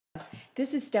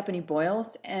This is Stephanie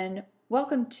Boyles, and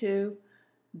welcome to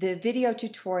the video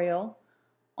tutorial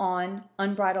on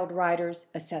Unbridled Rider's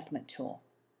assessment tool.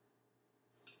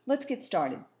 Let's get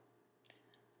started.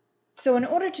 So in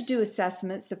order to do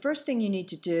assessments, the first thing you need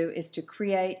to do is to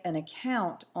create an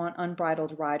account on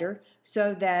Unbridled Rider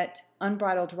so that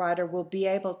Unbridled Rider will be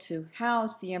able to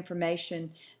house the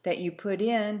information that you put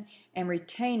in and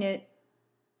retain it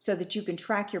so that you can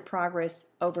track your progress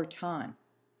over time.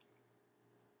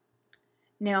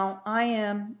 Now I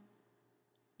am,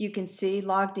 you can see,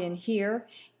 logged in here,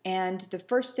 and the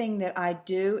first thing that I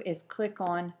do is click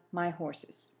on my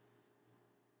horses.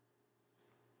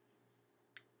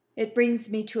 It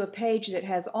brings me to a page that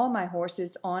has all my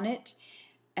horses on it.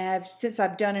 Since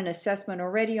I've done an assessment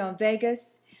already on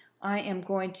Vegas, I am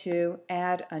going to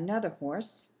add another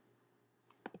horse,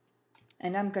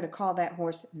 and I'm going to call that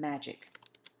horse Magic.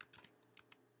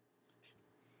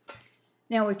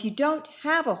 Now, if you don't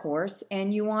have a horse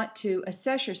and you want to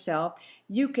assess yourself,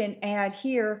 you can add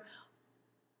here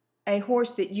a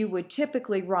horse that you would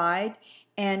typically ride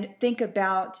and think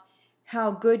about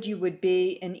how good you would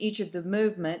be in each of the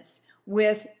movements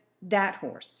with that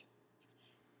horse.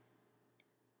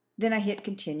 Then I hit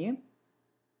continue.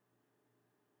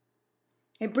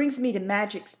 It brings me to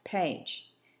Magic's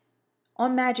page.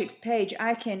 On Magic's page,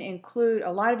 I can include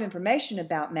a lot of information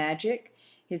about Magic: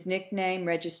 his nickname,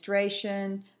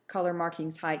 registration, color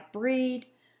markings, height, breed,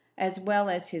 as well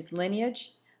as his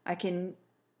lineage. I can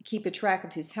keep a track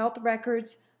of his health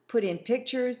records, put in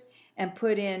pictures, and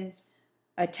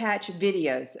attach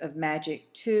videos of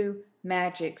Magic to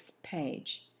Magic's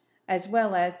page, as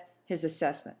well as his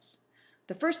assessments.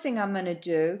 The first thing I'm going to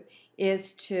do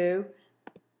is to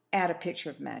add a picture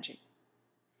of Magic.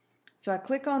 So I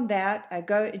click on that,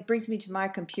 it brings me to my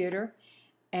computer,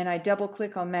 and I double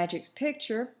click on Magic's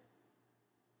picture.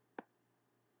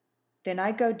 Then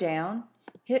I go down,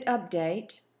 hit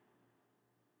update,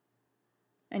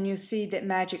 and you see that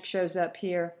Magic shows up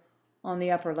here on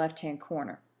the upper left hand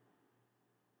corner.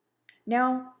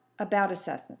 Now about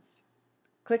assessments.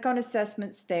 Click on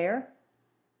assessments there.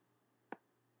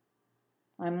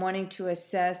 I'm wanting to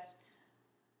assess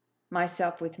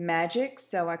myself with Magic,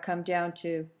 so I come down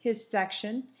to his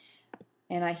section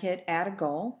and I hit add a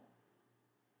goal.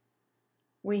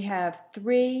 We have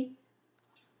 3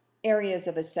 areas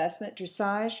of assessment: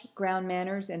 dressage, ground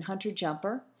manners, and hunter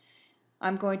jumper.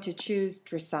 I'm going to choose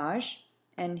dressage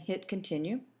and hit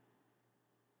continue.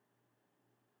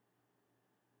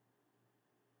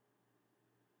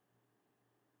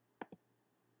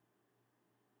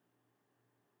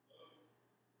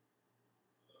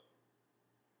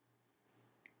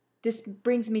 This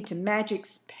brings me to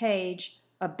Magic's page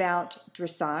about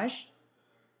dressage.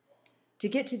 To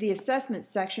get to the assessment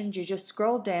section, you just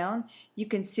scroll down. You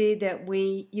can see that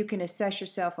you can assess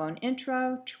yourself on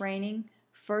intro, training,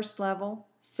 first level,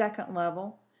 second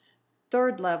level,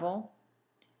 third level,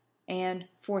 and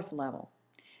fourth level.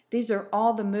 These are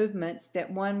all the movements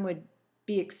that one would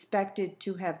be expected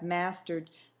to have mastered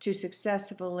to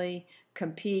successfully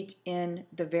compete in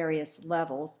the various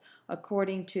levels,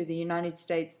 according to the United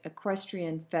States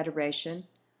Equestrian Federation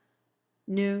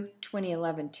new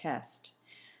 2011 test.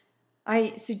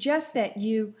 I suggest that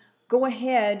you go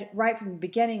ahead right from the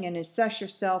beginning and assess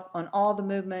yourself on all the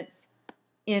movements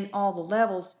in all the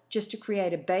levels just to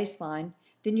create a baseline.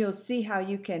 Then you'll see how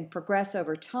you can progress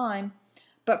over time.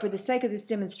 But for the sake of this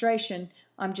demonstration,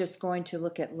 I'm just going to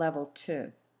look at level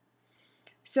 2.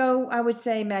 So I would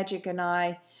say Magic and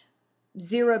I,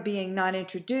 0 being not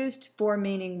introduced, 4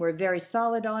 meaning we're very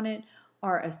solid on it,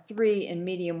 are a 3 in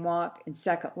medium walk in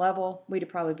second level. We'd have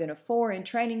probably been a 4 in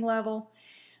training level.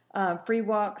 Free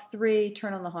walk 3,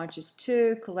 turn on the haunches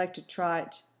 2, collected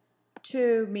trot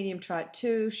 2, medium trot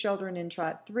 2, shouldering in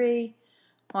trot 3,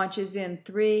 haunches in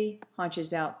 3,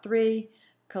 haunches out 3,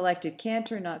 collected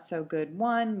canter not so good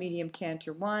 1, medium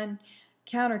canter 1,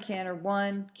 counter canter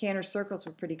 1, canter circles,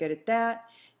 we're pretty good at that,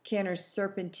 canter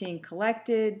serpentine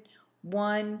collected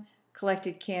 1,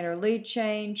 collected canter lead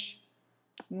change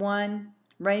 1,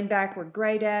 rein back we're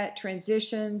great at,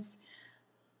 transitions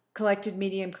collected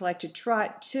medium collected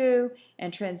trot 2,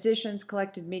 and transitions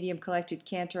collected medium collected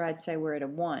canter, I'd say we're at a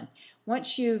 1.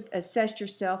 Once you've assessed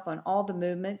yourself on all the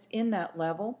movements in that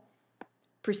level,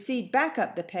 proceed back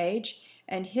up the page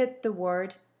and hit the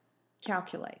word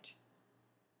calculate.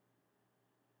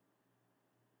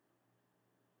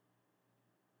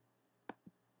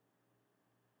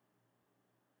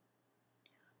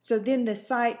 So then the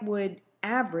site would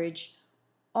average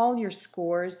all your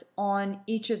scores on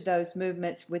each of those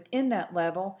movements within that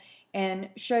level and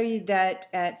show you that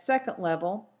at second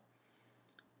level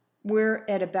we're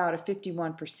at about a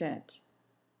 51%.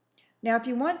 Now if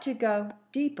you want to go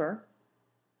deeper,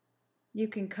 you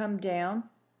can come down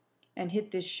and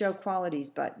hit this Show Qualities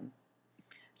button.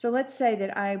 So let's say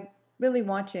that I really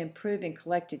want to improve in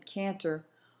collected canter.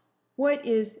 What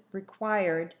is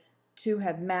required to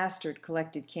have mastered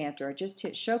collected canter? I just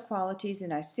hit Show Qualities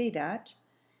and I see that.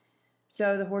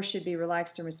 So the horse should be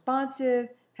relaxed and responsive,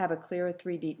 have a clear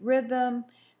 3-beat rhythm,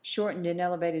 shortened and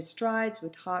elevated strides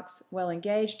with hocks well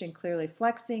engaged and clearly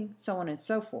flexing, so on and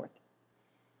so forth.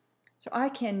 So I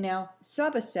can now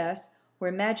sub-assess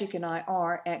where Magic and I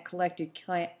are at collected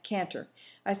canter.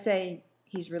 I say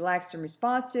he's relaxed and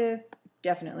responsive,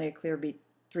 definitely a clear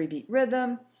 3-beat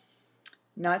rhythm,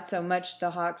 not so much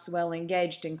the hocks well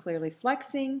engaged and clearly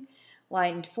flexing,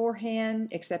 lightened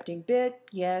forehand, accepting bit,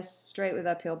 yes. Straight with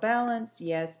uphill balance,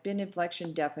 yes. Bend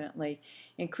inflection, definitely.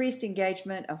 Increased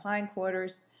engagement of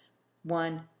hindquarters,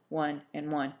 1, 1,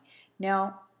 and 1.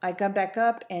 Now I come back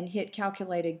up and hit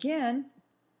calculate again.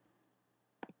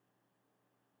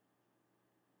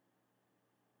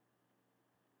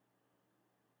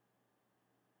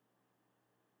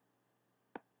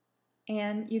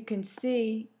 And you can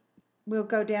see, we'll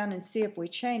go down and see if we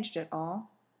changed it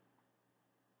all.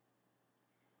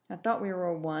 I thought we were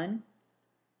a 1.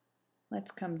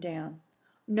 Let's come down.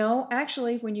 No,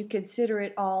 actually, when you consider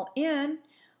it all in,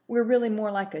 we're really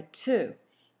more like a 2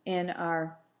 in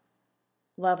our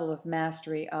level of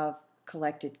mastery of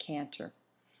collected canter.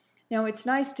 Now, it's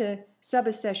nice to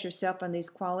sub-assess yourself on these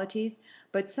qualities,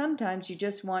 but sometimes you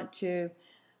just want to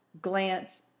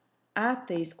glance at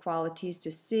these qualities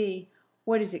to see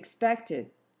what is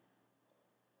expected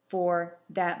for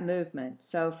that movement.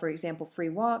 So, for example, free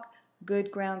walk,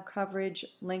 good ground coverage,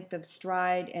 length of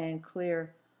stride, and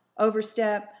clear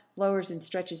overstep, lowers and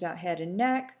stretches out head and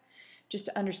neck, just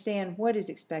to understand what is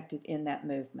expected in that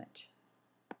movement.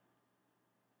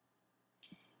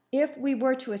 If we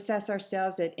were to assess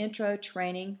ourselves at intro,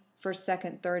 training, first,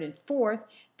 second, third, and fourth,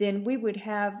 then we would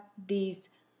have these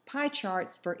pie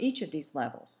charts for each of these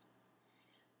levels.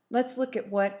 Let's look at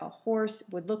what a horse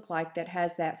would look like that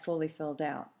has that fully filled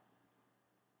out.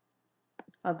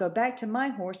 I'll go back to my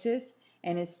horses,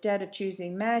 and instead of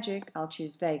choosing Magic, I'll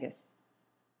choose Vegas.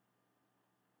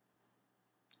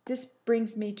 This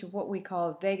brings me to what we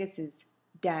call Vegas's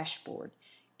dashboard.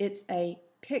 It's a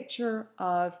picture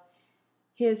of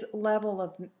his level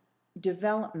of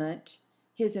development,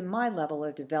 his and my level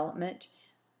of development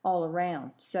all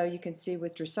around. So you can see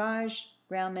with dressage,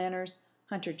 ground manners,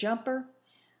 hunter jumper.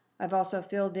 I've also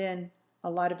filled in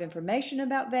a lot of information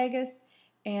about Vegas,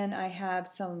 and I have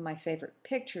some of my favorite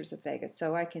pictures of Vegas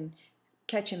so I can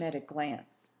catch him at a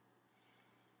glance.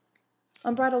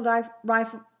 Unbridled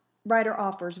Rider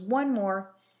offers one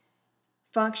more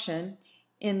function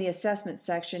in the assessment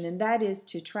section, and that is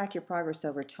to track your progress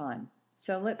over time.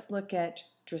 So let's look at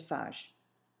dressage.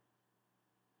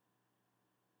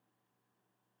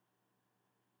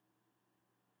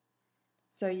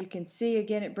 So you can see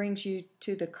again it brings you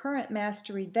to the current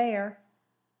mastery there,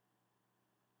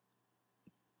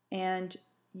 and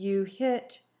you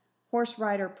hit horse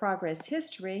rider progress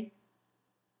history,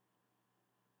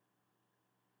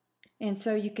 and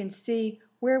so you can see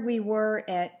where we were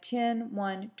at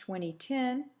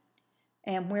 10/1/2010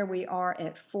 and where we are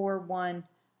at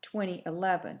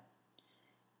 4/1/2011.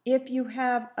 If you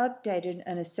have updated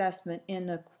an assessment in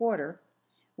the quarter,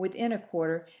 within a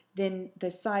quarter, then the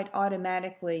site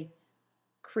automatically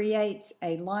creates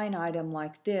a line item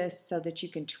like this so that you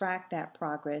can track that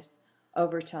progress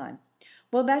over time.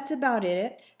 Well, that's about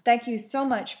it. Thank you so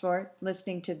much for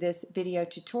listening to this video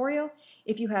tutorial.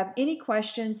 If you have any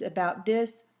questions about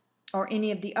this or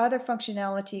any of the other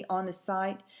functionality on the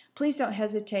site, please don't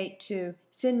hesitate to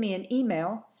send me an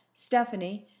email,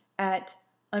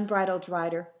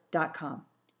 Stephanie@unbridledrider.com.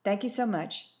 Thank you so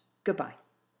much. Goodbye.